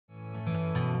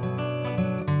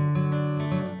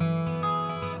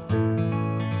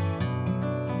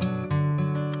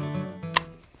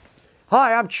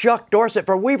Hi, I'm Chuck Dorsett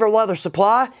for Weaver Leather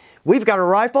Supply. We've got a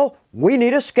rifle, we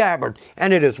need a scabbard,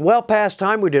 and it is well past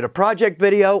time we did a project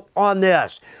video on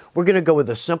this. We're going to go with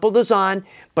a simple design,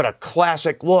 but a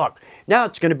classic look. Now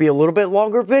it's going to be a little bit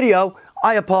longer video.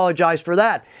 I apologize for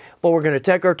that, but we're going to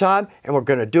take our time and we're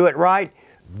going to do it right.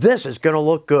 This is going to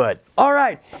look good. All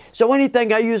right, so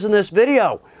anything I use in this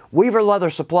video,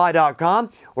 weaverleathersupply.com,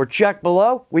 or check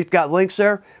below. We've got links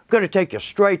there. Going to take you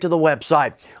straight to the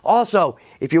website. Also,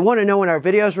 if you want to know when our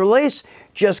videos release,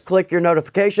 just click your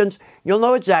notifications. You'll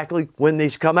know exactly when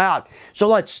these come out. So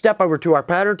let's step over to our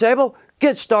pattern table,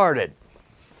 get started.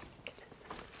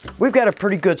 We've got a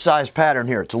pretty good sized pattern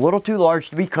here. It's a little too large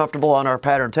to be comfortable on our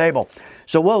pattern table.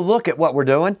 So we'll look at what we're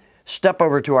doing, step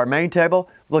over to our main table,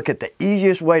 look at the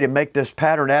easiest way to make this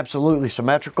pattern absolutely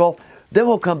symmetrical. Then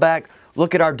we'll come back,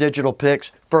 look at our digital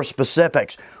pics for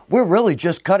specifics. We're really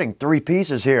just cutting 3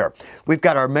 pieces here. We've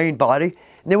got our main body,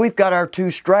 and then we've got our 2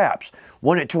 straps,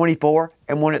 one at 24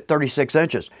 and one at 36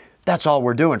 inches. That's all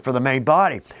we're doing for the main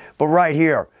body. But right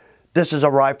here, this is a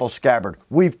rifle scabbard.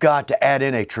 We've got to add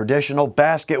in a traditional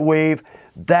basket weave.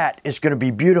 That is going to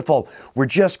be beautiful. We're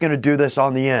just going to do this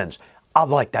on the ends. I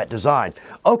like that design.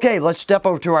 Okay, let's step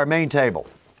over to our main table.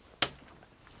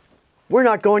 We're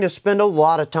not going to spend a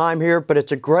lot of time here, but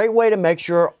it's a great way to make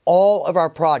sure all of our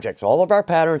projects, all of our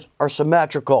patterns are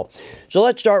symmetrical. So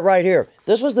let's start right here.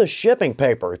 This was the shipping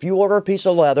paper. If you order a piece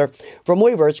of leather from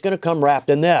Weaver, it's going to come wrapped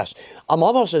in this. I'm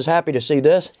almost as happy to see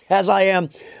this as I am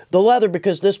the leather,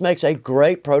 because this makes a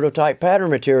great prototype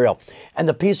pattern material. And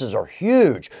the pieces are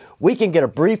huge. We can get a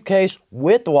briefcase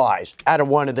width-wise out of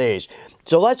one of these.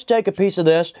 So let's take a piece of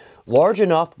this, large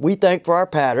enough, we think, for our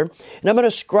pattern, and I'm going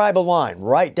to scribe a line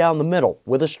right down the middle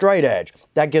with a straight edge.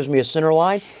 That gives me a center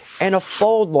line and a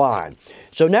fold line.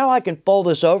 So now I can fold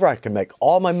this over, I can make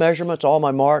all my measurements, all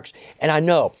my marks, and I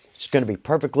know it's going to be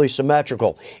perfectly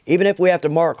symmetrical. Even if we have to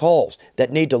mark holes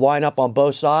that need to line up on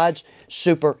both sides,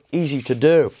 super easy to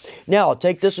do. Now I'll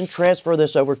take this and transfer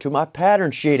this over to my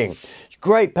pattern sheeting. It's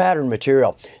great pattern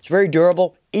material. It's very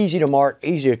durable, easy to mark,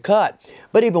 easy to cut.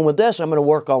 But even with this, I'm going to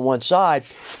work on one side,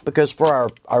 because for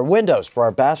our windows, for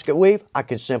our basket weave, I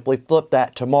can simply flip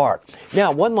that to mark.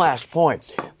 Now, one last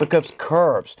point, because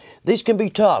curves, these can be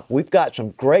tough. We've got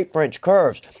some great French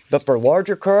curves, but for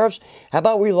larger curves, how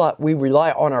about we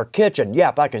rely on our kitchen? Yeah,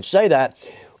 if I can say that.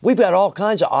 We've got all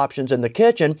kinds of options in the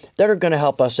kitchen that are going to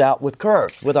help us out with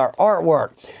curves, with our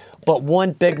artwork. But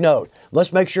one big note,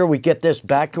 let's make sure we get this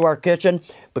back to our kitchen,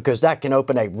 because that can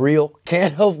open a real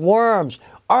can of worms.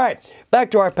 All right,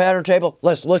 back to our pattern table.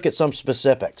 Let's look at some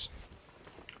specifics.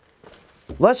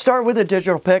 Let's start with a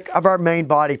digital pic of our main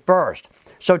body first.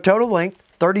 So total length,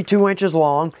 32 inches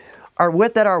long. Our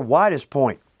width at our widest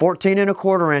point,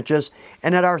 14¼ inches,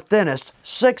 and at our thinnest,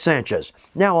 6 inches.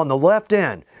 Now on the left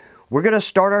end, we're going to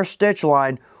start our stitch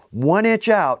line 1 inch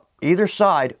out either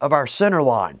side of our center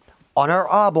line. On our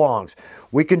oblongs,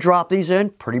 we can drop these in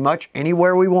pretty much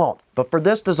anywhere we want. But for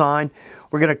this design,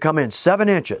 we're going to come in 7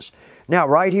 inches. Now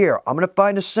right here, I'm going to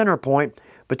find a center point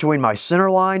between my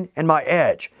center line and my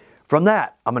edge. From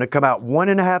that, I'm going to come out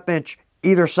 1½ inch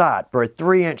either side for a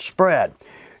 3-inch spread.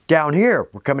 Down here,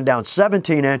 we're coming down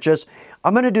 17 inches.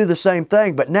 I'm going to do the same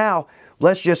thing, but now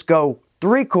let's just go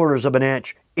 3/4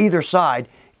 inch either side,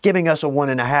 giving us a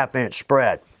 1½ inch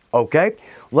spread. Okay,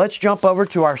 let's jump over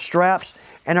to our straps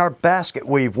and our basket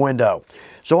weave window.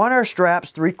 So on our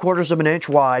straps, 3/4 inch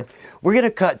wide, we're going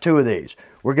to cut 2 of these.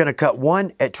 We're going to cut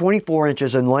one at 24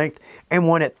 inches in length and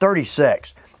one at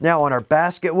 36. Now on our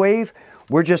basket weave,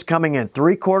 we're just coming in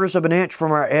 3/4 inch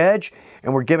from our edge,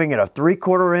 and we're giving it a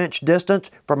 3/4 inch distance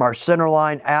from our center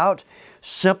line out.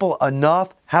 Simple enough.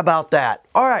 How about that?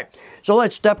 All right, so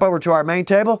let's step over to our main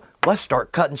table. Let's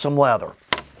start cutting some leather.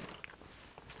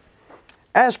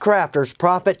 As crafters,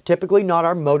 profit typically not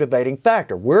our motivating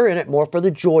factor. We're in it more for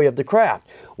the joy of the craft.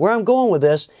 Where I'm going with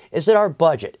this is that our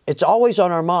budget, it's always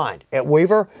on our mind. At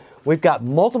Weaver, we've got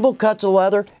multiple cuts of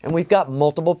leather and we've got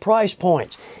multiple price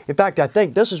points. In fact, I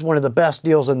think this is one of the best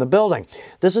deals in the building.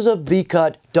 This is a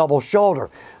V-cut double shoulder.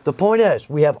 The point is,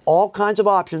 we have all kinds of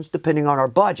options depending on our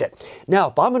budget. Now,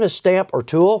 if I'm going to stamp or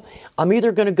tool, I'm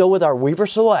either going to go with our Weaver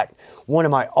Select, one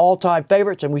of my all-time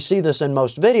favorites, and we see this in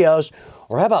most videos.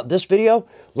 Or how about this video?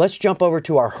 Let's jump over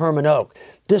to our Herman Oak.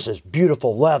 This is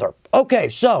beautiful leather. Okay,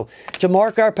 so to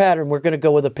mark our pattern, we're going to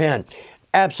go with a pen.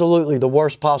 Absolutely the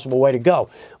worst possible way to go,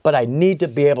 but I need to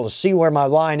be able to see where my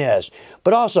line is.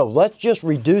 But also, let's just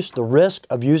reduce the risk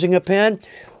of using a pen.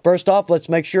 First off, let's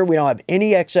make sure we don't have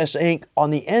any excess ink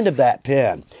on the end of that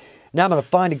pen. Now I'm going to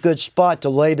find a good spot to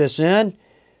lay this in.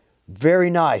 Very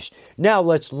nice. Now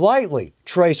let's lightly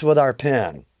trace with our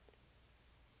pen.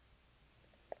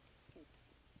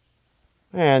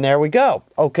 And there we go.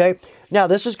 Okay, now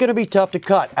this is going to be tough to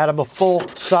cut out of a full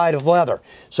side of leather.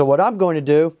 So what I'm going to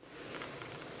do,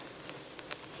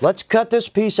 let's cut this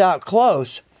piece out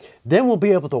close, then we'll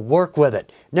be able to work with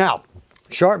it. Now,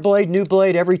 sharp blade, new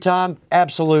blade every time?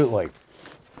 Absolutely.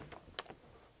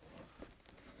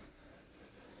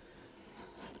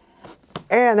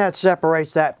 And that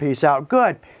separates that piece out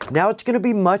good. Now it's going to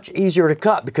be much easier to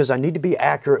cut because I need to be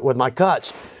accurate with my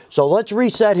cuts. So let's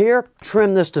reset here,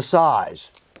 trim this to size.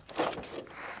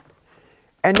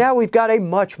 And now we've got a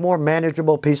much more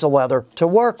manageable piece of leather to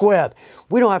work with.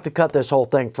 We don't have to cut this whole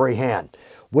thing freehand.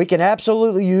 We can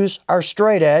absolutely use our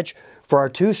straight edge for our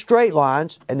 2 straight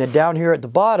lines, and then down here at the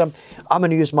bottom, I'm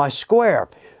going to use my square.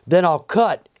 Then I'll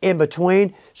cut in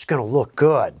between. It's going to look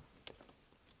good.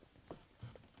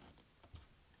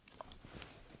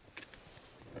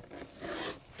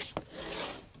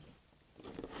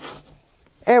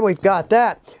 And we've got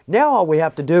that. Now all we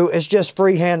have to do is just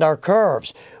freehand our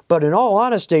curves. But in all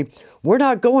honesty, we're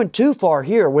not going too far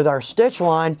here with our stitch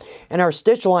line, and our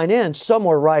stitch line ends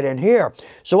somewhere right in here.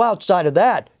 So outside of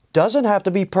that, doesn't have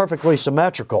to be perfectly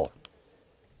symmetrical.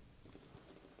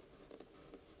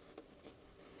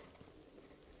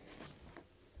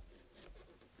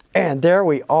 And there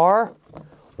we are.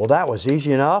 Well, that was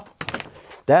easy enough.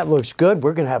 That looks good.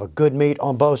 We're going to have a good meet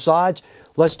on both sides.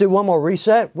 Let's do one more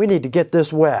reset. We need to get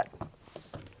this wet.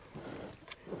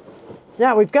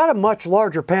 Now, we've got a much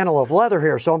larger panel of leather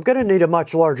here, so I'm going to need a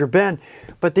much larger bin,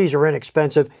 but these are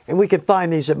inexpensive, and we can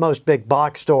find these at most big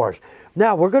box stores.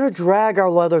 Now, we're going to drag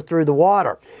our leather through the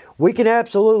water. We can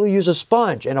absolutely use a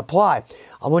sponge and apply.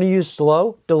 I want to use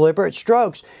slow, deliberate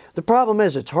strokes. The problem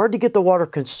is it's hard to get the water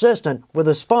consistent with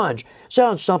a sponge.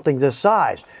 Sounds something this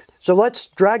size. So let's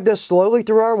drag this slowly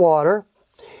through our water,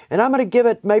 and I'm going to give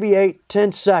it maybe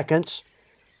 8-10 seconds.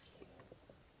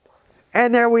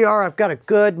 And there we are. I've got a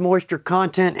good moisture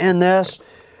content in this.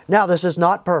 Now, this is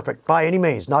not perfect by any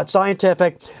means, not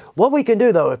scientific. What we can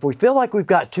do, though, if we feel like we've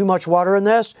got too much water in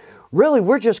this, really,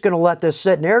 we're just going to let this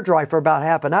sit and air dry for about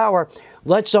half an hour.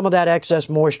 Let some of that excess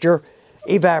moisture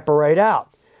evaporate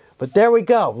out. But there we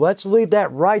go. Let's leave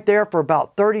that right there for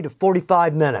about 30 to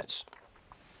 45 minutes.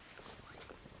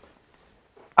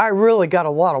 I really got a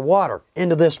lot of water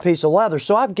into this piece of leather,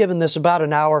 so I've given this about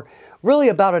an hour, really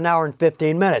about an hour and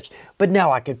 15 minutes. But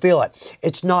now I can feel it.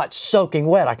 It's not soaking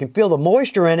wet. I can feel the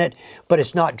moisture in it, but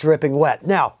it's not dripping wet.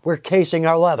 Now, we're casing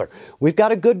our leather. We've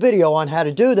got a good video on how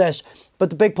to do this, but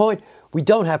the big point, we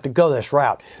don't have to go this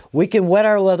route. We can wet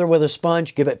our leather with a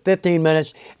sponge, give it 15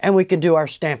 minutes, and we can do our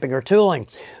stamping or tooling.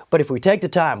 But if we take the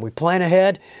time, we plan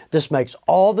ahead, this makes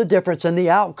all the difference in the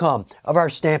outcome of our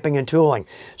stamping and tooling.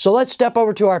 So let's step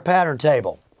over to our pattern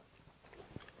table.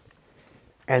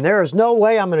 And there is no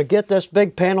way I'm going to get this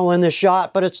big panel in this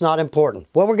shot, but it's not important.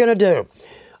 What we're going to do,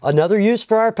 another use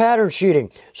for our pattern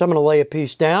sheeting. So I'm going to lay a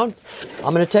piece down.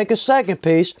 I'm going to take a second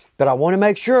piece, but I want to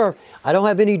make sure I don't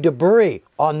have any debris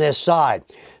on this side.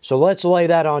 So let's lay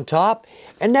that on top.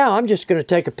 And now I'm just going to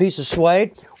take a piece of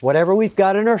suede, whatever we've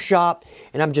got in our shop,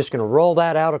 and I'm just going to roll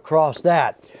that out across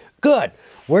that. Good.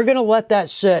 We're going to let that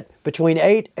sit between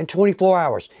 8 and 24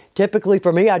 hours. Typically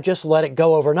for me, I just let it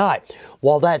go overnight.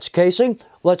 While that's casing,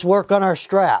 let's work on our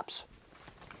straps.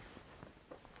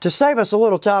 To save us a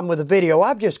little time with the video,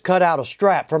 I've just cut out a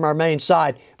strap from our main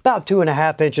side, about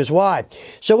 2.5 inches wide.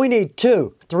 So we need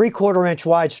 2 3/4 inch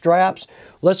wide straps.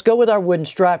 Let's go with our wooden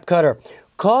strap cutter.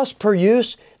 Cost per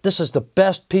use, this is the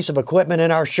best piece of equipment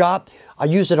in our shop. I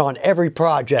use it on every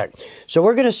project. So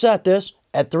we're going to set this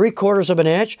at 3/4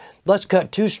 inch. Let's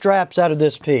cut 2 straps out of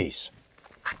this piece.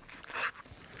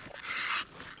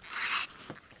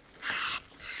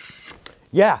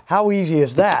 Yeah, how easy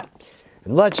is that?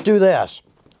 And let's do this.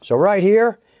 So right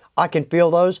here, I can feel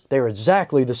those. They're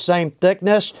exactly the same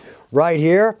thickness. Right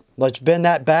here, let's bend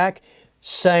that back.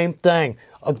 Same thing.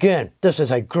 Again, this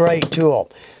is a great tool.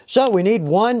 So we need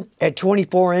one at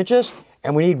 24 inches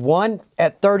and we need one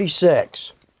at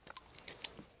 36.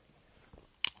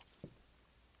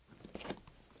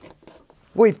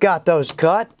 We've got those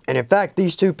cut, and in fact,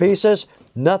 these 2 pieces,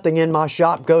 nothing in my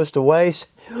shop goes to waste.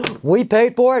 We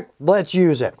paid for it, let's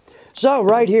use it. So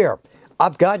right here,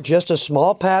 I've got just a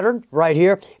small pattern right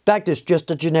here. In fact, it's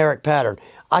just a generic pattern.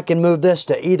 I can move this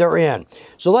to either end.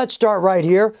 So let's start right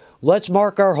here. Let's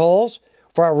mark our holes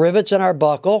for our rivets and our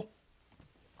buckle.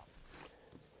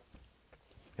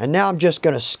 And now I'm just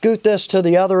going to scoot this to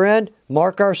the other end,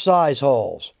 mark our size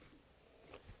holes.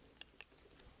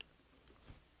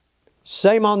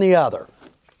 Same on the other.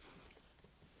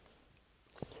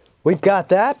 We've got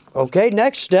that. Okay,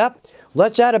 next step,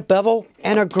 let's add a bevel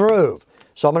and a groove.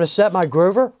 So I'm going to set my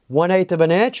groover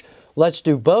 1/8 inch. Let's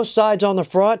do both sides on the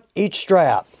front, each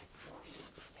strap.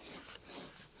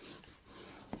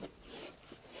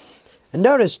 And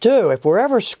notice too, if we're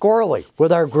ever squirrely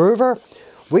with our groover,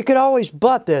 we could always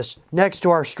butt this next to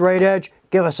our straight edge,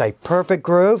 give us a perfect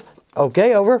groove.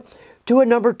 Okay, over to a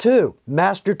number 2,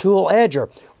 Master Tool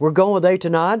Edger. We're going with 8 to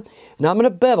 9, and I'm going to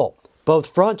bevel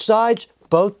both front sides,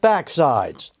 both back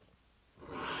sides.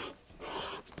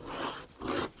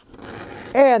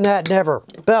 And that never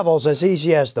bevels as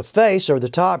easy as the face or the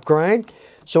top grain.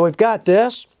 So we've got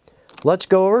this. Let's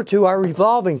go over to our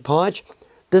revolving punch.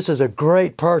 This is a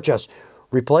great purchase.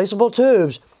 Replaceable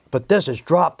tubes, but this is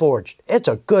drop forged. It's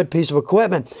a good piece of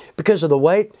equipment. Because of the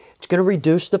weight, it's going to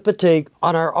reduce the fatigue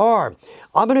on our arm.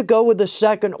 I'm going to go with the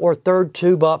second or third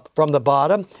tube up from the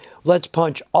bottom. Let's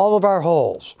punch all of our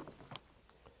holes.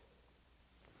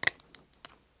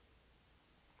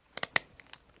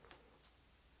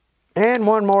 And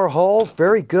one more hole.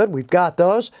 Very good. We've got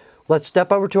those. Let's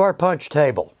step over to our punch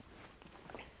table.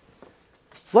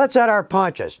 Let's add our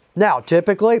punches. Now,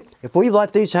 typically, if we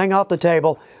let these hang off the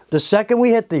table, the second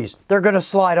we hit these, they're going to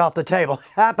slide off the table.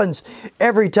 Happens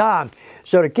every time.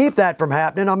 So to keep that from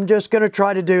happening, I'm just going to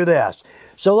try to do this.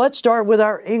 So let's start with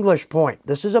our English point.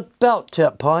 This is a belt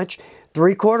tip punch,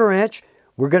 3/4 inch.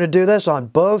 We're going to do this on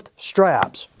both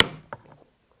straps.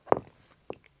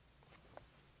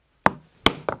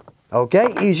 Okay,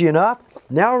 easy enough.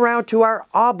 Now around to our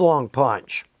oblong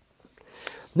punch.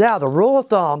 Now, the rule of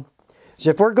thumb is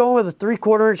if we're going with a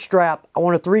 3/4 inch strap, I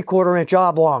want a 3/4 inch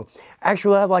oblong.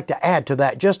 Actually, I'd like to add to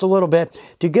that just a little bit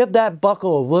to give that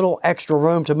buckle a little extra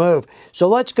room to move. So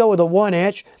let's go with a 1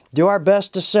 inch, do our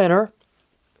best to center.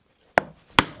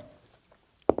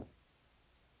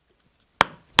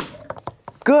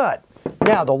 Good.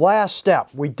 Now, the last step.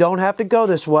 We don't have to go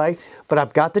this way, but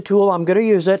I've got the tool, I'm going to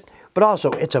use it. But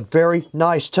also, it's a very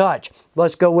nice touch.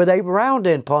 Let's go with a round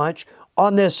end punch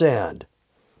on this end.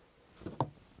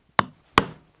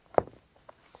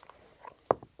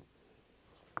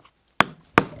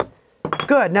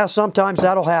 Good. Now, sometimes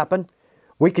that'll happen.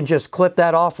 We can just clip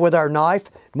that off with our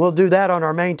knife. And we'll do that on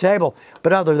our main table.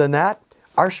 But other than that,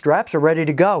 our straps are ready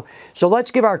to go. So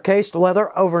let's give our cased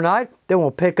leather overnight. Then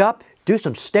we'll pick up, do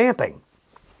some stamping.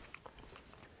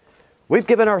 We've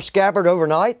given our scabbard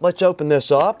overnight. Let's open this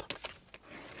up.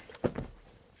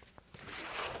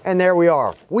 And there we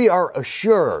are. We are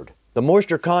assured the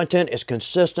moisture content is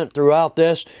consistent throughout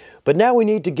this, but now we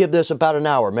need to give this about an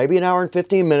hour, maybe an hour and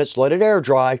 15 minutes, let it air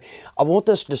dry. I want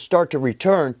this to start to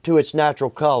return to its natural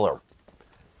color.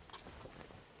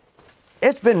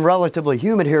 It's been relatively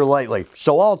humid here lately,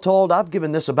 so all told, I've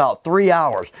given this about 3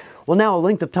 hours. Well, now a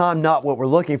length of time, not what we're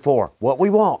looking for. What we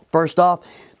want, first off,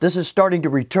 this is starting to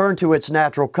return to its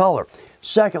natural color.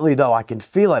 Secondly, though, I can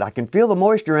feel it. I can feel the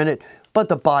moisture in it, but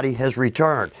the body has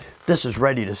returned. This is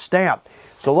ready to stamp.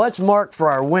 So let's mark for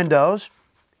our windows.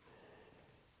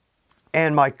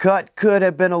 And my cut could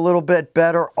have been a little bit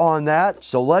better on that.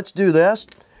 So let's do this.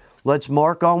 Let's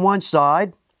mark on one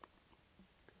side.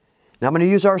 Now I'm going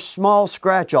to use our small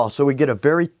scratch off so we get a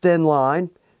very thin line.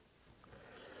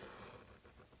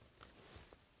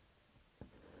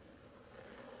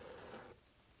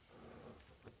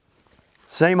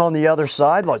 Same on the other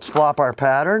side. Let's flop our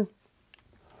pattern.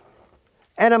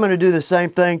 And I'm going to do the same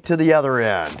thing to the other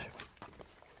end.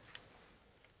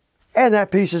 And that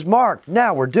piece is marked.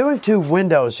 Now we're doing 2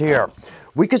 windows here.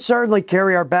 We could certainly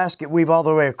carry our basket weave all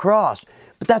the way across,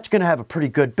 but that's going to have a pretty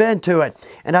good bend to it.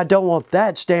 And I don't want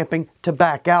that stamping to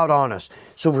back out on us.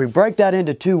 So if we break that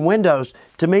into 2 windows,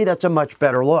 to me that's a much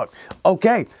better look.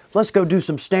 Okay, let's go do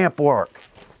some stamp work.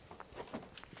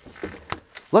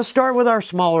 Let's start with our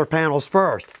smaller panels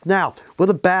first. Now, with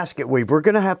a basket weave, we're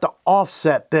going to have to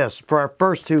offset this for our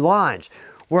first 2 lines.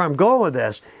 Where I'm going with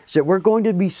this is that we're going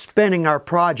to be spinning our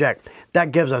project.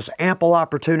 That gives us ample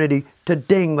opportunity to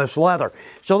ding this leather.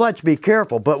 So let's be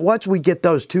careful. But once we get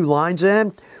those 2 lines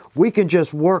in, we can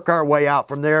just work our way out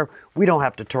from there. We don't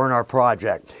have to turn our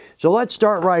project. So let's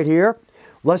start right here.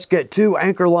 Let's get 2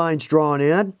 anchor lines drawn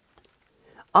in.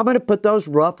 I'm going to put those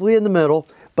roughly in the middle,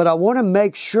 but I want to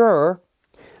make sure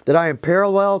that I am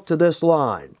parallel to this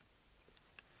line.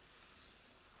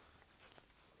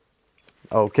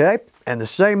 Okay, and the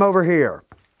same over here.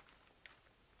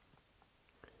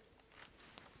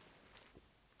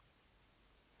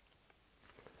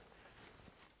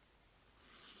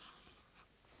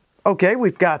 Okay,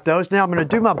 we've got those. Now I'm going to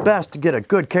do my best to get a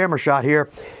good camera shot here.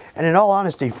 And in all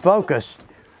honesty, focus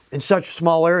in such a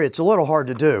small area, it's a little hard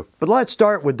to do. But let's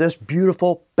start with this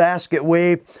beautiful basket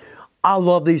weave. I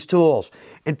love these tools.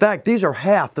 In fact, these are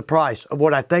half the price of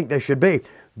what I think they should be.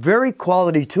 Very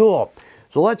quality tool.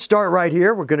 So let's start right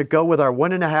here. We're going to go with our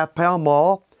 1.5 pound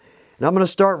maul. And I'm going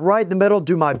to start right in the middle,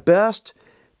 do my best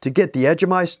to get the edge of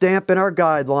my stamp in our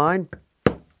guideline.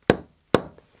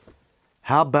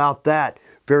 How about that?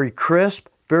 Very crisp,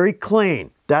 very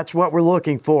clean. That's what we're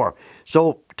looking for.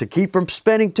 So to keep from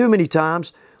spinning too many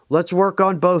times, let's work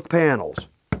on both panels.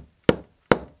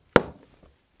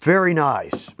 Very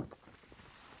nice.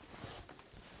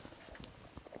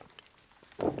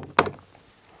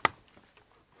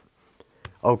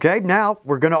 Okay, now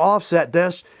we're going to offset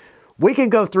this. We can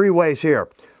go three ways here.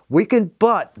 We can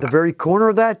butt the very corner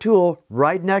of that tool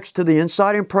right next to the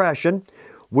inside impression.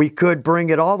 We could bring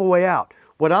it all the way out.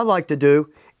 What I like to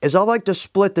do is I like to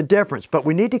split the difference, but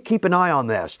we need to keep an eye on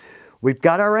this. We've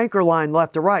got our anchor line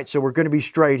left to right, so we're going to be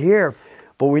straight here,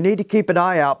 but we need to keep an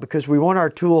eye out because we want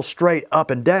our tool straight up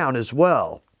and down as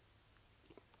well.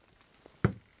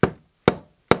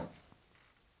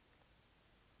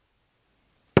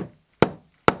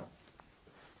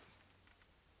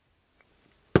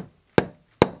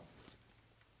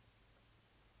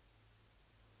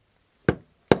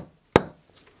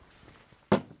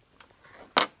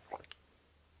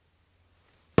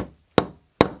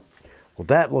 Well,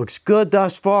 that looks good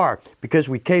thus far because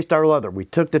we cased our leather. We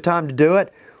took the time to do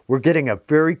it. We're getting a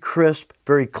very crisp,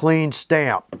 very clean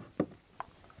stamp.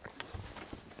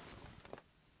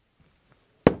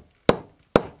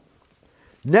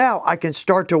 Now I can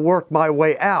start to work my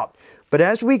way out. But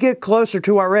as we get closer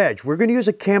to our edge, we're going to use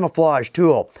a camouflage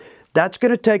tool. That's going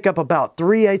to take up about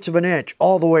 3/8 of an inch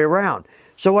all the way around.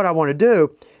 So what I want to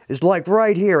do is, like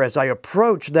right here, as I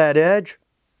approach that edge,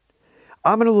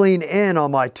 I'm going to lean in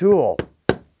on my tool.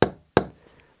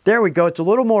 There we go. It's a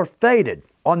little more faded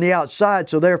on the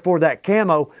outside, so therefore that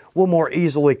camo will more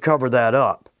easily cover that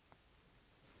up.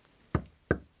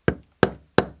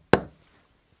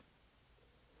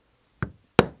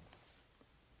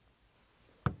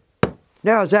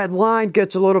 Now as that line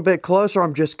gets a little bit closer,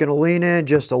 I'm just going to lean in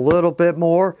just a little bit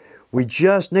more. We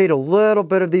just need a little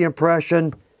bit of the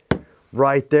impression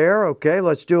right there. Okay,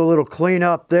 let's do a little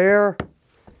cleanup there.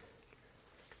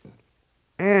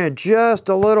 And just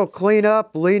a little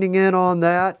cleanup, leaning in on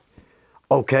that.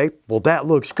 Okay, well that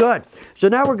looks good. So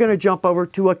now we're going to jump over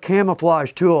to a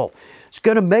camouflage tool. It's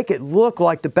going to make it look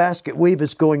like the basket weave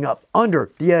is going up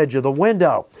under the edge of the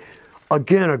window.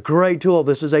 Again, a great tool.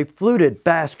 This is a fluted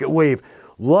basket weave.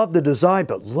 Love the design,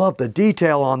 but love the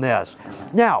detail on this.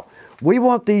 Now, we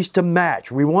want these to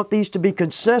match. We want these to be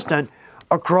consistent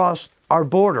across our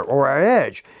border or our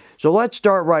edge. So let's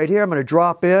start right here. I'm going to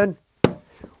drop in.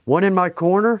 One in my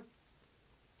corner,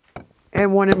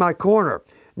 and one in my corner.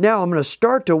 Now I'm going to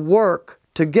start to work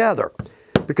together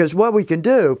because what we can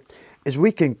do is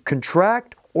we can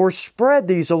contract or spread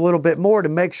these a little bit more to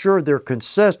make sure they're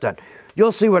consistent.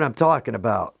 You'll see what I'm talking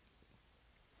about.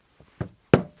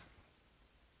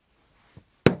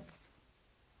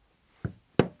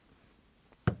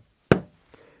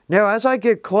 Now as I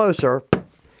get closer,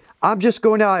 I'm just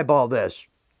going to eyeball this.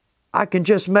 I can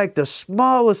just make the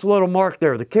smallest little mark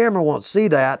there. The camera won't see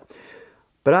that,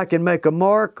 but I can make a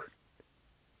mark.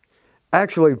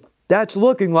 Actually, that's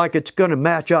looking like it's going to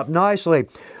match up nicely,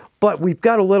 but we've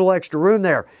got a little extra room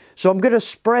there. So I'm going to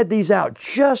spread these out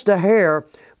just a hair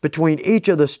between each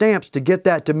of the stamps to get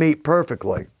that to meet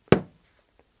perfectly.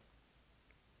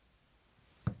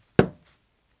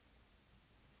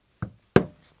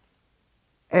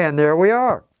 And there we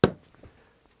are.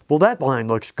 Well, that line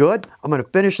looks good. I'm going to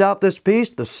finish out this piece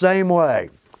the same way.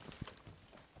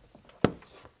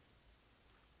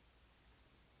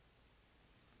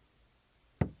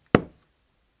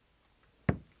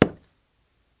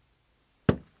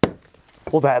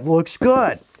 Well, that looks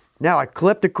good. Now I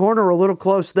clipped a corner a little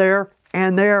close there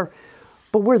and there,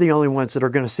 but we're the only ones that are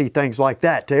going to see things like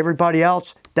that. To everybody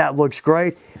else, that looks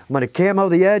great. I'm going to camo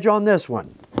the edge on this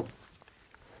one.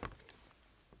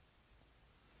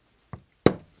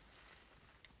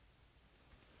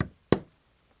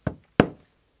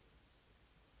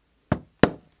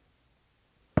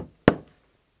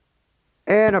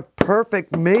 And a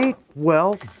perfect meet,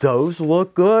 well, those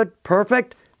look good.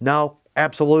 Perfect? No,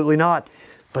 absolutely not.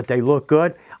 But they look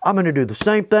good. I'm going to do the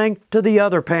same thing to the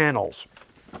other panels.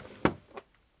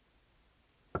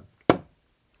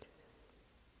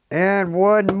 And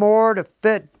one more to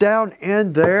fit down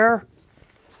in there.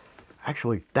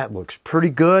 Actually, that looks pretty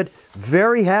good.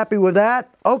 Very happy with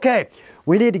that. Okay,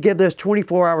 we need to give this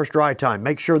 24 hours dry time.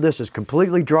 Make sure this is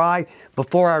completely dry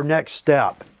before our next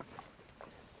step.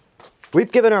 We've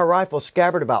given our rifle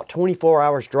scabbard about 24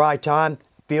 hours dry time.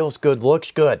 Feels good, looks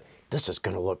good. This is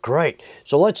going to look great.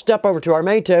 So let's step over to our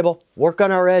main table, work on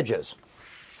our edges.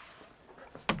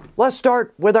 Let's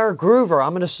start with our groover.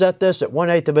 I'm going to set this at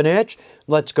 1/8 of an inch.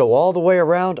 Let's go all the way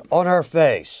around on our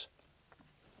face.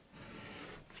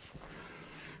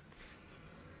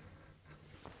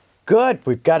 Good,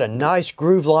 we've got a nice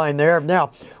groove line there.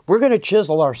 Now, we're going to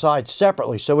chisel our sides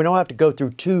separately so we don't have to go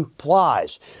through 2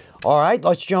 plies. All right,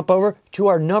 let's jump over to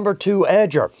our number 2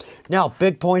 edger. Now,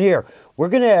 big point here. We're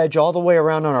going to edge all the way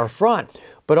around on our front,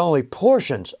 but only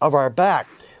portions of our back.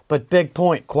 But big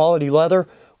point, quality leather,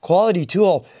 quality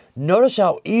tool. Notice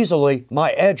how easily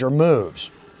my edger moves.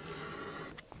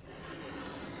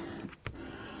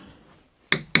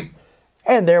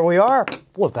 And there we are.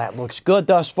 Well, that looks good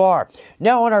thus far.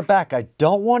 Now on our back, I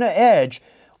don't want to edge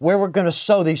where we're going to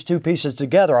sew these 2 pieces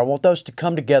together. I want those to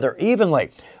come together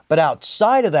evenly. But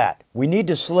outside of that, we need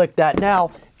to slick that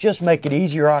now, just make it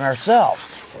easier on ourselves.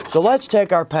 So let's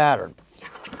take our pattern.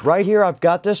 Right here, I've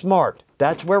got this marked.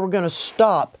 That's where we're going to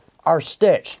stop our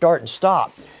stitch, start and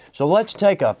stop. So let's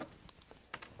take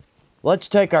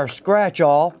our scratch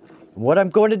awl. What I'm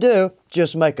going to do,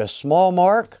 just make a small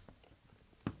mark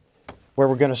where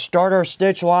we're going to start our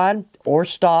stitch line or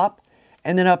stop,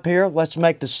 and then up here, let's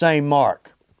make the same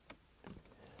mark.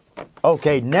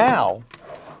 Okay, now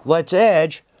let's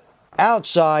edge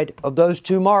outside of those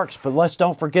 2 marks, but let's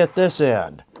don't forget this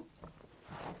end.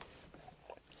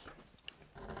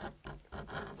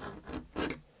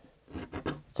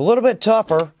 It's a little bit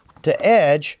tougher to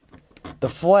edge the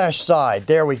flesh side.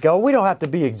 There we go. We don't have to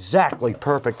be exactly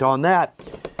perfect on that.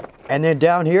 And then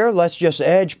down here, let's just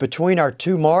edge between our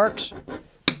 2 marks.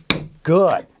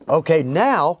 Good. Okay,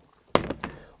 now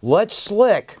let's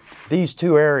slick these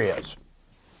 2 areas.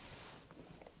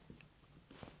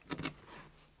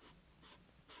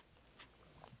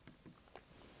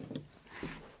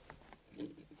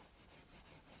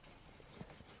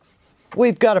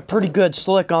 We've got a pretty good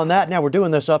slick on that. Now we're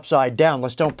doing this upside down.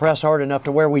 Let's don't press hard enough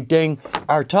to where we ding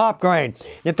our top grain.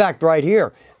 In fact, right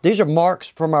here, these are marks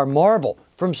from our marble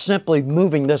from simply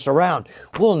moving this around.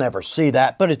 We'll never see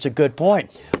that, but it's a good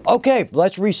point. Okay,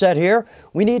 let's reset here.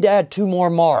 We need to add 2 more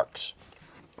marks.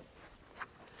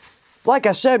 Like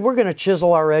I said, we're going to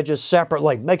chisel our edges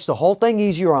separately. Makes the whole thing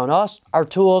easier on us, our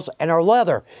tools, and our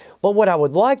leather. But what I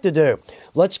would like to do,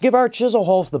 let's give our chisel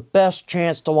holes the best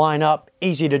chance to line up.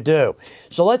 Easy to do.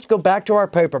 So let's go back to our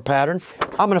paper pattern.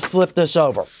 I'm going to flip this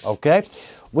over, okay?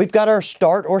 We've got our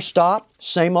start or stop,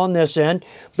 same on this end,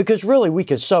 because really we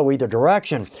could sew either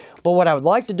direction. But what I would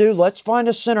like to do, let's find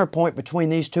a center point between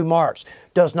these 2 marks.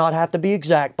 Does not have to be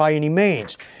exact by any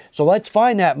means. So let's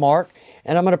find that mark,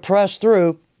 and I'm going to press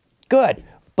through. Good.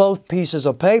 Both pieces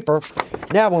of paper.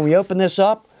 Now when we open this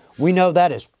up, we know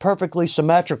that is perfectly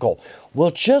symmetrical.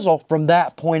 We'll chisel from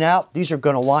that point out. These are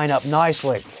going to line up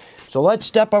nicely. So let's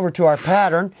step over to our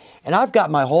pattern, and I've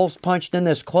got my holes punched in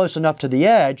this close enough to the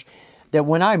edge that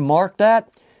when I mark that,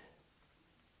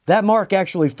 that mark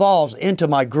actually falls into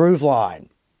my groove line.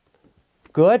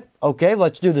 Good. Okay,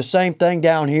 let's do the same thing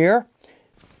down here.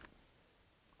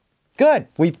 Good.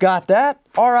 We've got that.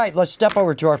 All right, let's step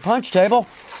over to our punch table.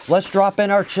 Let's drop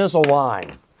in our chisel line.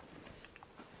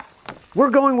 We're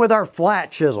going with our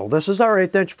flat chisel. This is our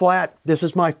 1/8" flat. This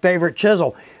is my favorite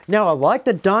chisel. Now, I like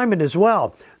the diamond as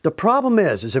well. The problem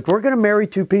is if we're going to marry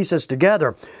 2 pieces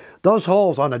together, those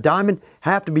holes on a diamond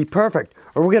have to be perfect,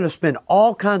 or we're going to spend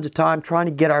all kinds of time trying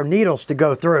to get our needles to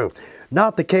go through.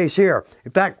 Not the case here.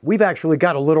 In fact, we've actually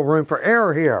got a little room for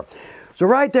error here. So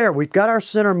right there, we've got our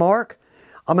center mark.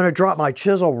 I'm going to drop my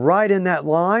chisel right in that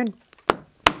line.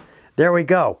 There we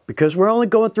go. Because we're only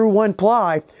going through 1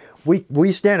 ply,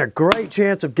 we stand a great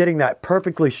chance of getting that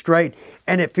perfectly straight,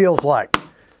 and it feels like.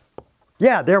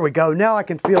 Yeah, there we go. Now I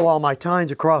can feel all my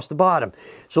tines across the bottom.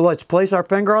 So let's place our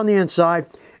finger on the inside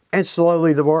and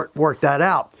slowly work that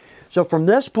out. So from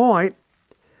this point,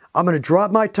 I'm going to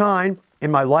drop my tine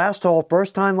in my last hole,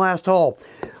 first time, last hole.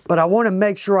 But I want to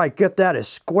make sure I get that as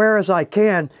square as I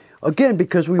can, again,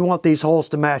 because we want these holes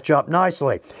to match up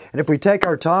nicely. And if we take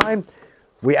our time,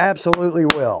 we absolutely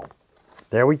will.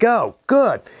 There we go.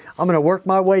 Good. I'm going to work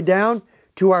my way down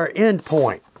to our end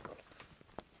point.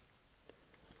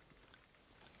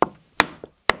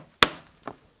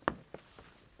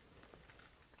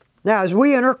 Now, as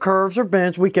we enter curves or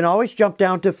bends, we can always jump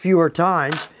down to fewer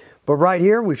tines. But right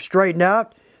here, we've straightened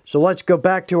out. So let's go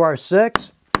back to our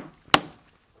 6.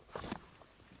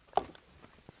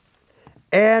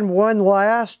 And one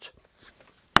last.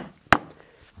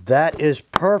 That is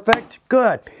perfect.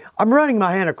 Good. I'm running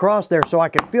my hand across there so I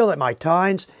can feel that my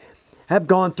tines have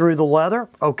gone through the leather.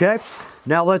 Okay.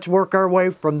 Now let's work our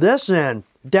way from this end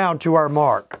down to our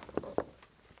mark.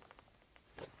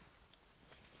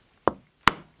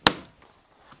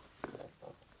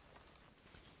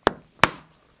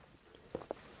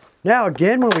 Now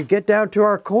again, when we get down to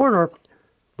our corner,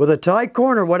 with a tight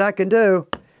corner, what I can do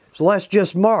is let's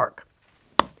just mark.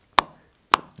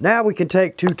 Now we can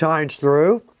take 2 tines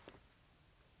through.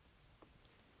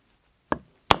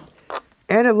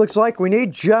 And it looks like we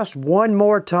need just one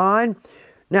more tine.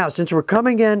 Now, since we're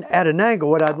coming in at an angle,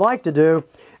 what I'd like to do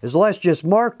is let's just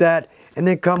mark that and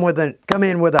then come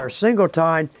in with our single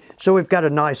tine so we've got a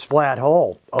nice flat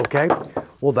hole, okay?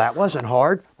 Well, that wasn't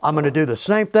hard. I'm going to do the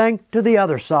same thing to the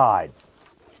other side.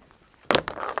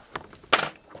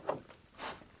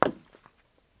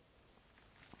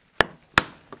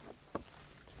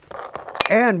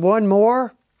 And one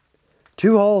more.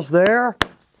 2 holes there.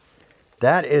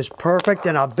 That is perfect,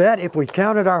 and I bet if we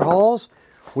counted our holes,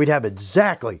 we'd have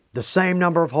exactly the same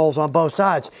number of holes on both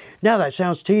sides. Now that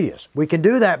sounds tedious. We can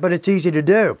do that, but it's easy to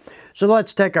do. So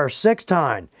let's take our 6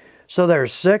 tine. So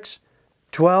there's 6,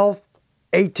 12,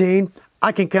 18.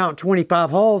 I can count 25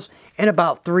 holes in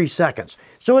about 3 seconds.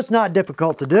 So it's not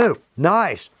difficult to do.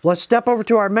 Nice. Let's step over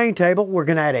to our main table. We're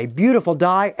going to add a beautiful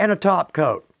die and a top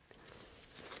coat.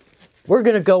 We're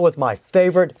going to go with my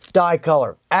favorite dye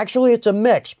color. Actually, it's a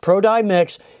mix, Pro Dye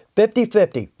Mix,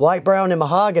 50-50, light brown and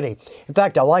mahogany. In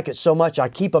fact, I like it so much I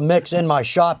keep a mix in my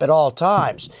shop at all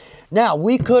times. Now,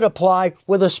 we could apply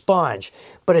with a sponge,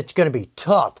 but it's going to be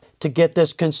tough to get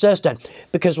this consistent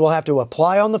because we'll have to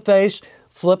apply on the face,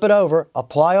 flip it over,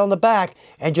 apply on the back,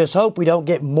 and just hope we don't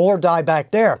get more dye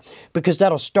back there because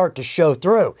that'll start to show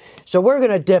through. So we're going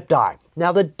to dip dye.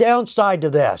 Now, the downside to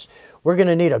this, we're going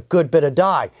to need a good bit of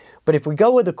dye. But if we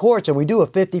go with the quartz and we do a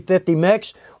 50-50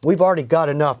 mix, we've already got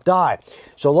enough dye.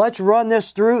 So let's run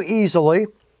this through easily.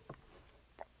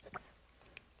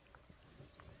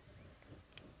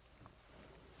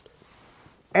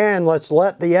 And let's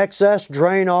let the excess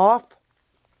drain off.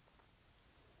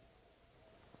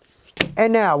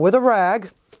 And now with a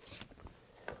rag,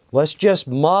 let's just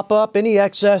mop up any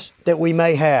excess that we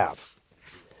may have.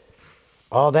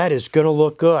 Oh, that is going to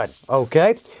look good.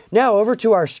 Okay, now over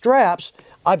to our straps.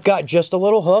 I've got just a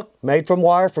little hook made from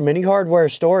wire from any hardware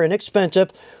store,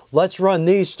 inexpensive. Let's run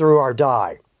these through our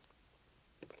die.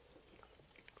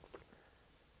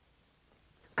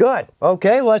 Good.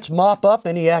 Okay, let's mop up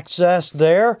any excess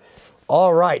there.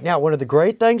 All right, now one of the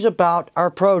great things about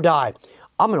our Pro Dye,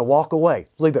 I'm going to walk away,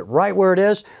 leave it right where it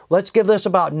is. Let's give this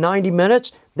about 90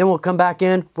 minutes, then we'll come back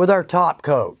in with our top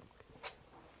coat.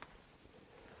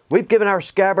 We've given our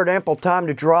Scabbard ample time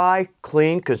to dry,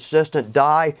 clean, consistent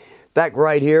dye. Back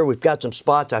right here, we've got some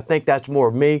spots. I think that's more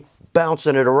of me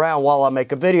bouncing it around while I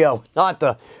make a video. Not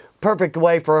the perfect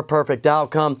way for a perfect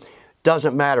outcome.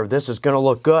 Doesn't matter. This is going to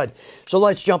look good. So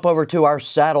let's jump over to our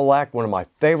Saddle Lac, one of my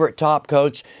favorite top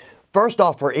coats. First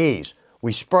off, for ease,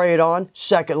 we spray it on.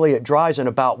 Secondly, it dries in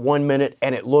about 1 minute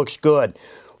and it looks good.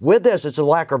 With this, it's a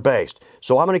lacquer based.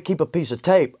 So I'm going to keep a piece of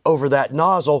tape over that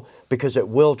nozzle because it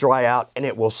will dry out and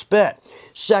it will spit.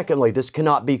 Secondly, this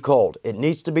cannot be cold. It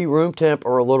needs to be room temp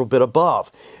or a little bit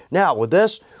above. Now with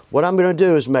this, what I'm going to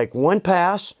do is make one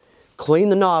pass, clean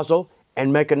the nozzle,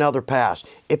 and make another pass.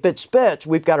 If it spits,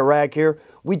 we've got a rag here.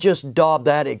 We just daub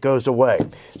that, it goes away.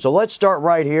 So let's start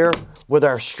right here with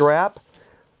our strap.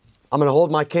 I'm going to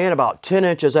hold my can about 10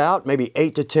 inches out, maybe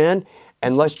 8 to 10,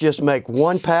 and let's just make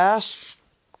one pass.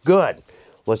 Good.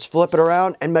 Let's flip it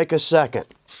around and make a second.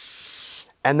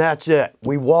 And that's it.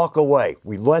 We walk away.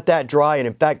 We let that dry, and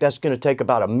in fact, that's going to take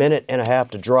about 1.5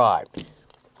 minutes to dry.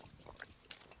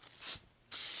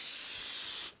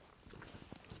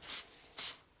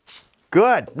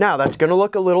 Good. Now, that's going to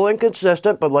look a little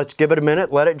inconsistent, but let's give it a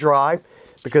minute, let it dry,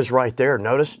 because right there,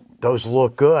 notice, those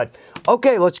look good.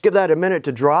 Okay, let's give that a minute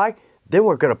to dry. Then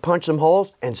we're going to punch some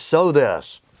holes and sew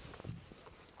this.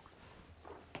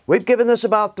 We've given this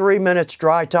about 3 minutes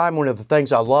dry time, one of the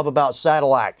things I love about Saddle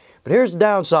Lac. But here's the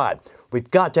downside.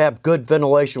 We've got to have good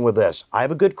ventilation with this. I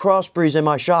have a good cross breeze in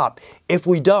my shop. If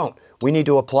we don't, we need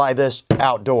to apply this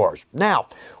outdoors. Now,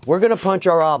 we're going to punch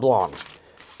our oblongs.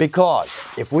 Because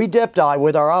if we dip dye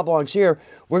with our oblongs here,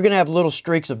 we're going to have little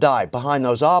streaks of dye behind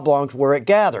those oblongs where it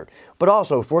gathered. But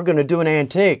also, if we're going to do an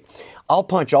antique, I'll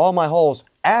punch all my holes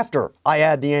after I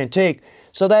add the antique,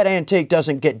 so that antique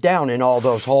doesn't get down in all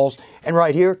those holes, and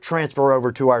right here, transfer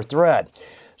over to our thread.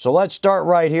 So let's start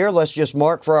right here. Let's just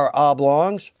mark for our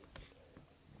oblongs.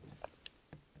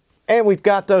 And we've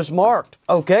got those marked.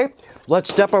 Okay, let's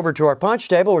step over to our punch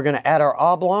table. We're going to add our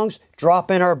oblongs,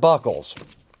 drop in our buckles.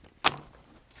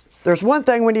 There's one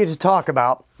thing we need to talk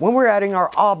about when we're adding our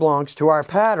oblongs to our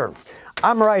pattern.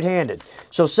 I'm right-handed,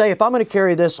 so say if I'm going to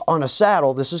carry this on a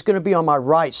saddle, this is going to be on my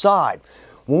right side.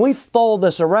 When we fold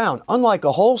this around, unlike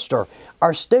a holster,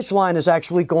 our stitch line is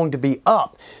actually going to be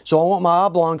up. So I want my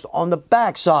oblongs on the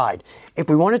back side. If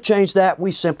we want to change that,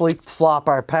 we simply flop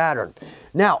our pattern.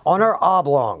 Now, on our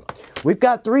oblong, we've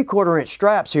got 3/4 inch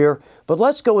straps here, but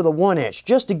let's go with a 1 inch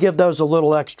just to give those a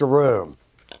little extra room.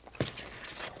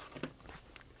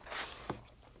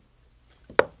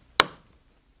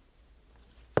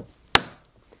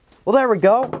 Well, there we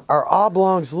go. Our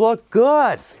oblongs look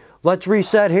good. Let's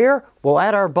reset here. We'll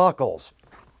add our buckles.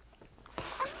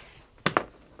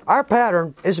 Our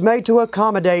pattern is made to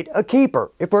accommodate a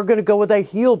keeper if we're going to go with a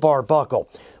heel bar buckle.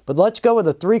 But let's go with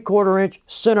a 3/4 inch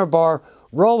center bar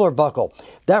roller buckle.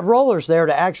 That roller's there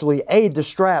to actually aid the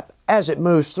strap as it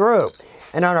moves through.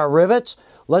 And on our rivets,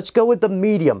 let's go with the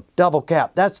medium double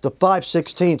cap. That's the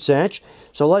 5/16 inch.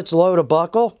 So let's load a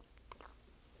buckle.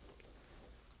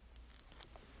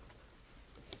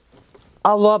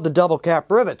 I love the double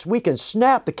cap rivets. We can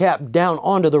snap the cap down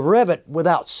onto the rivet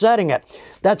without setting it.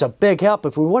 That's a big help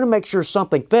if we want to make sure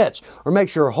something fits or make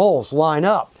sure holes line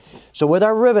up. So with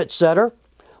our rivet setter,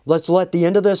 let's let the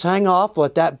end of this hang off.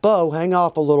 Let that bow hang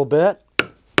off a little bit.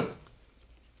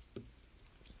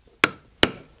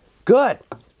 Good.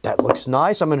 That looks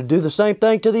nice. I'm going to do the same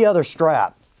thing to the other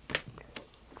strap.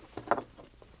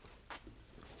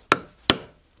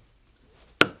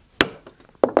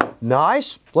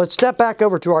 Nice. Let's step back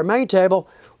over to our main table.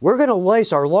 We're going to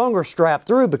lace our longer strap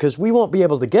through because we won't be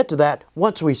able to get to that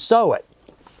once we sew it.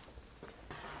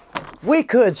 We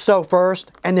could sew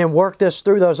first and then work this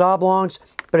through those oblongs,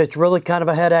 but it's really kind of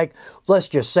a headache. Let's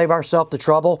just save ourselves the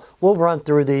trouble. We'll run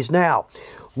through these now.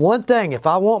 One thing, if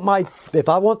I want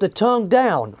the tongue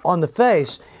down on the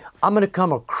face, I'm going to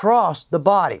come across the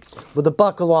body with a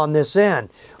buckle on this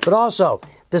end. But also,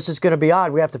 this is going to be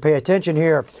odd. We have to pay attention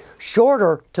here.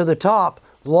 Shorter to the top,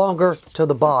 longer to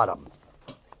the bottom.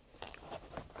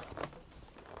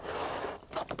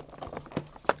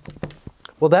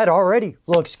 Well, that already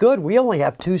looks good. We only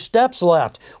have 2 steps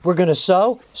left. We're going to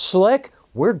sew, slick.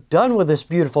 We're done with this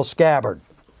beautiful scabbard.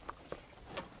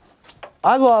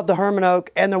 I love the Herman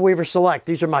Oak and the Weaver Select.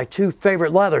 These are my 2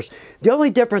 favorite leathers. The only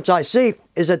difference I see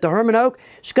is that the Herman Oak,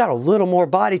 it's got a little more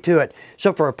body to it.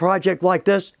 So for a project like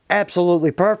this, absolutely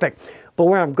perfect. But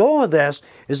where I'm going with this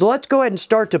is let's go ahead and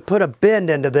start to put a bend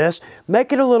into this,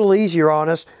 make it a little easier on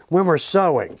us when we're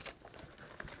sewing.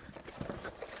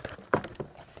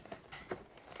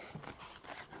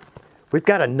 We've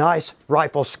got a nice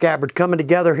rifle scabbard coming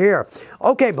together here.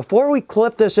 Okay, before we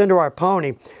clip this into our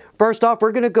pony, first off,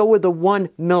 we're going to go with the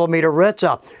 1mm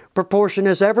Ritza. Proportion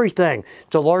is everything.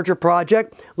 It's a larger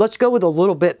project. Let's go with a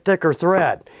little bit thicker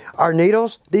thread. Our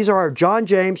needles, these are our John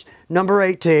James number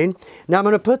 18. Now I'm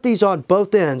going to put these on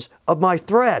both ends of my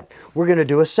thread. We're going to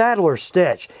do a saddler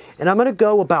stitch. And I'm going to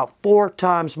go about 4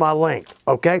 times my length,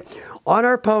 okay? On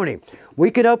our pony,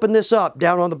 we can open this up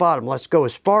down on the bottom. Let's go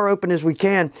as far open as we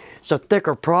can. It's a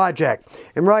thicker project.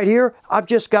 And right here, I've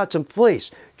just got some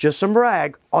fleece, just some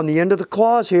rag on the end of the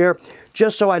claws here,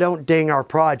 just so I don't ding our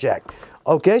project.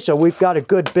 Okay, so we've got a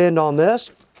good bend on this.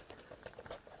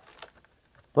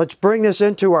 Let's bring this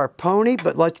into our pony,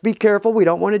 but let's be careful. We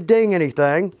don't want to ding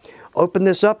anything. Open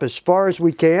this up as far as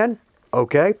we can.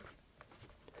 Okay.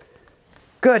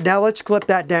 Good, now let's clip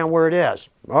that down where it is.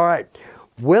 All right,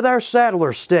 with our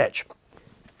saddler stitch,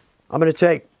 I'm going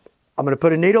to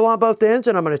put a needle on both ends,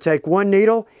 and I'm going to take 1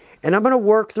 needle, and I'm going to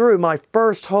work through my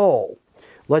first hole.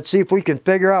 Let's see if we can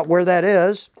figure out where that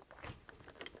is.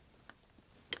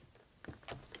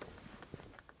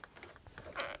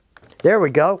 There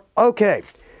we go. Okay,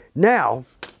 now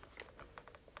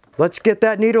let's get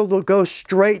that needle to go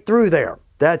straight through there.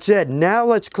 That's it. Now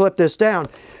let's clip this down,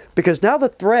 because now the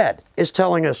thread is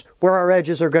telling us where our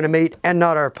edges are going to meet and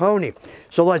not our pony.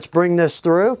 So let's bring this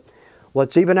through.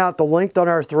 Let's even out the length on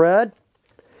our thread.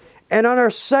 And on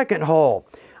our second hole,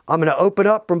 I'm going to open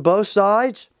up from both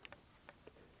sides.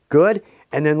 Good.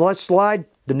 And then let's slide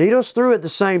the needles through at the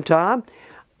same time.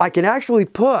 I can actually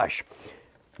push.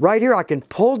 Right here, I can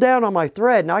pull down on my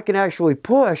thread, and I can actually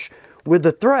push with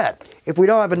the thread if we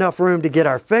don't have enough room to get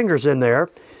our fingers in there.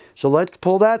 So let's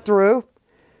pull that through.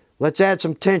 Let's add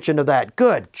some tension to that.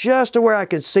 Good. Just to where I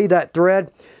can see that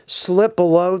thread slip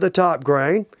below the top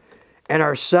grain. And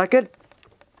our second,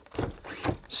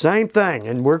 same thing.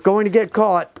 And we're going to get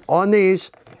caught on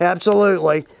these,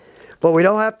 absolutely. But we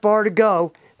don't have far to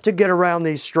go to get around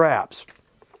these straps.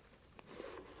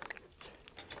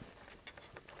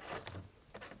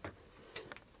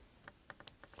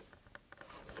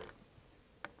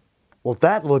 Well,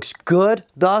 that looks good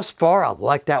thus far. I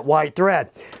like that white thread.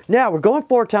 Now, we're going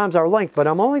 4 times our length, but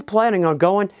I'm only planning on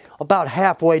going about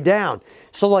halfway down.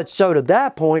 So let's sew to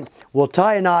that point. We'll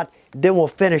tie a knot, then we'll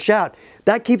finish out.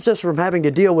 That keeps us from having to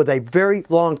deal with a very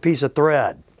long piece of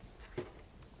thread.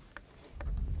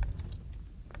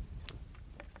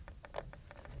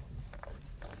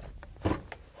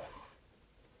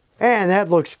 And that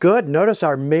looks good. Notice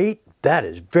our meat. That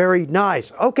is very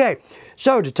nice. Okay,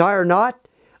 so to tie our knot,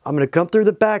 I'm going to come through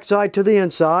the back side to the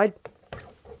inside.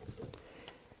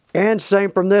 And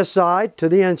same from this side to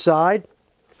the inside.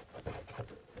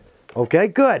 Okay,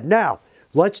 good. Now,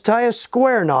 let's tie a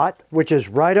square knot, which is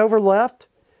right over left,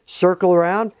 circle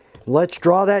around. Let's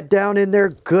draw that down in there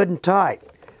good and tight.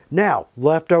 Now,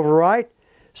 left over right,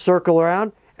 circle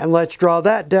around, and let's draw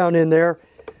that down in there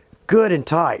good and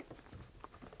tight.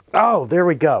 Oh, there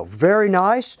we go. Very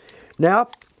nice. Now,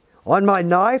 on my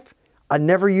knife, I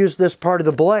never use this part of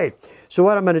the blade. So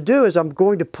what I'm going to do is I'm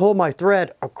going to pull my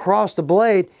thread across the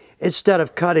blade instead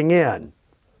of cutting in.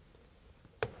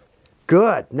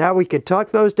 Good. Now we can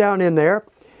tuck those down in there.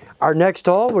 Our next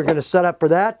hole, we're going to set up for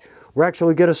that. We're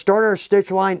actually going to start our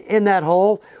stitch line in that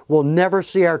hole. We'll never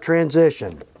see our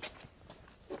transition.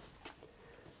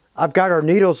 I've got our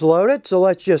needles loaded, so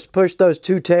let's just push those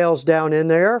two tails down in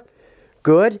there.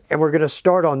 Good. And we're going to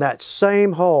start on that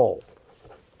same hole.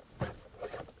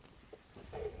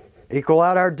 Equal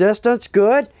out our distance.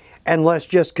 Good. And let's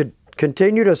just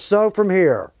continue to sew from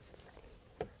here.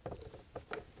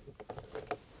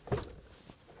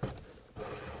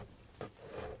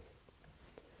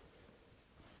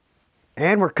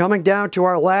 And we're coming down to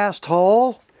our last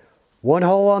hole. One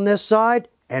hole on this side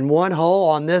and one hole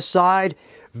on this side.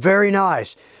 Very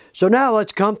nice. So now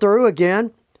let's come through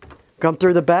again. Come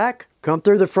through the back, come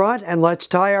through the front, and let's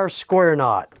tie our square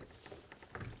knot.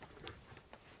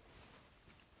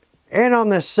 And on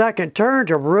this second turn,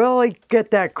 to really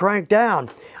get that crank down,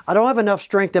 I don't have enough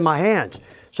strength in my hands.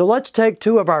 So let's take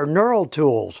two of our knurled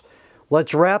tools.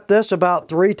 Let's wrap this about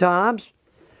 3 times,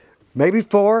 maybe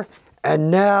 4.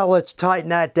 And now let's tighten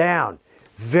that down.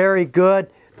 Very good.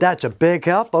 That's a big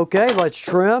help. Okay, let's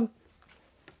trim.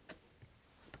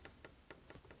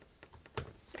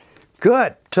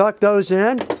 Good. Tuck those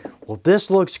in. Well,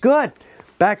 this looks good.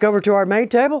 Back over to our main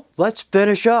table. Let's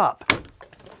finish up.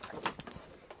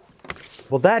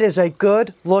 Well, that is a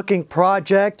good looking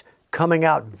project coming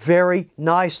out very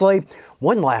nicely.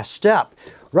 One last step.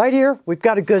 Right here, we've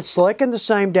got a good slick and the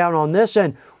same down on this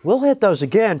end. We'll hit those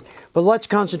again, but let's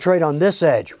concentrate on this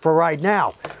edge for right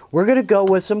now. We're going to go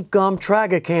with some gum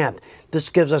tragacanth. This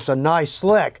gives us a nice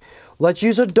slick. Let's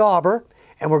use a dauber,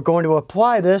 and we're going to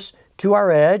apply this to our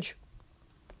edge.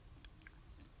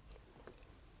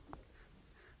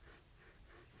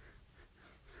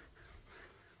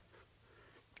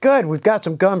 Good, we've got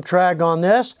some gum trag on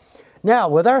this. Now,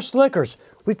 with our slickers,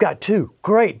 we've got 2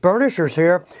 great burnishers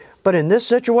here, but in this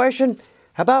situation,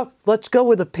 how about let's go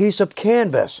with a piece of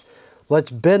canvas.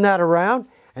 Let's bend that around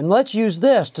and let's use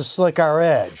this to slick our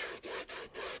edge.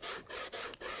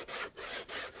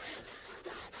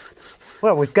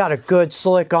 Well, we've got a good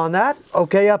slick on that.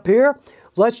 Okay, up here,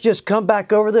 let's just come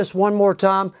back over this one more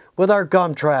time with our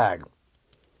gum trag.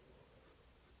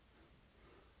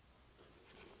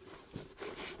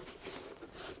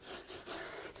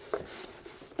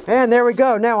 And there we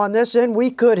go. Now on this end, we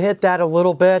could hit that a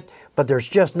little bit, but there's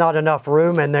just not enough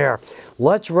room in there.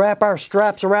 Let's wrap our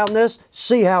straps around this,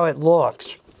 see how it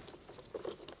looks.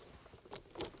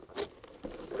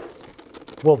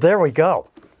 Well, there we go.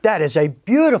 That is a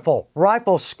beautiful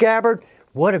rifle scabbard.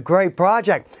 What a great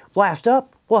project. Last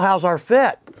up, well, how's our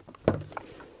fit?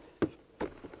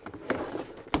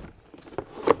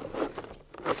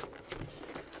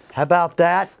 How about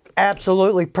that?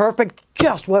 Absolutely perfect.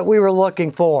 Just what we were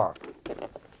looking for.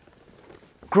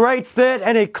 Great fit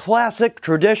and a classic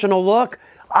traditional look.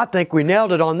 I think we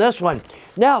nailed it on this one.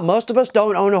 Now, most of us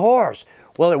don't own a horse.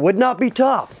 Well, it would not be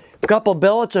tough. A couple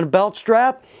billets and a belt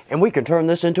strap, and we can turn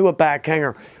this into a back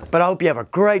hanger. But I hope you have a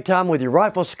great time with your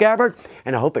rifle scabbard,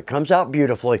 and I hope it comes out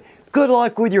beautifully. Good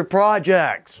luck with your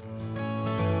projects.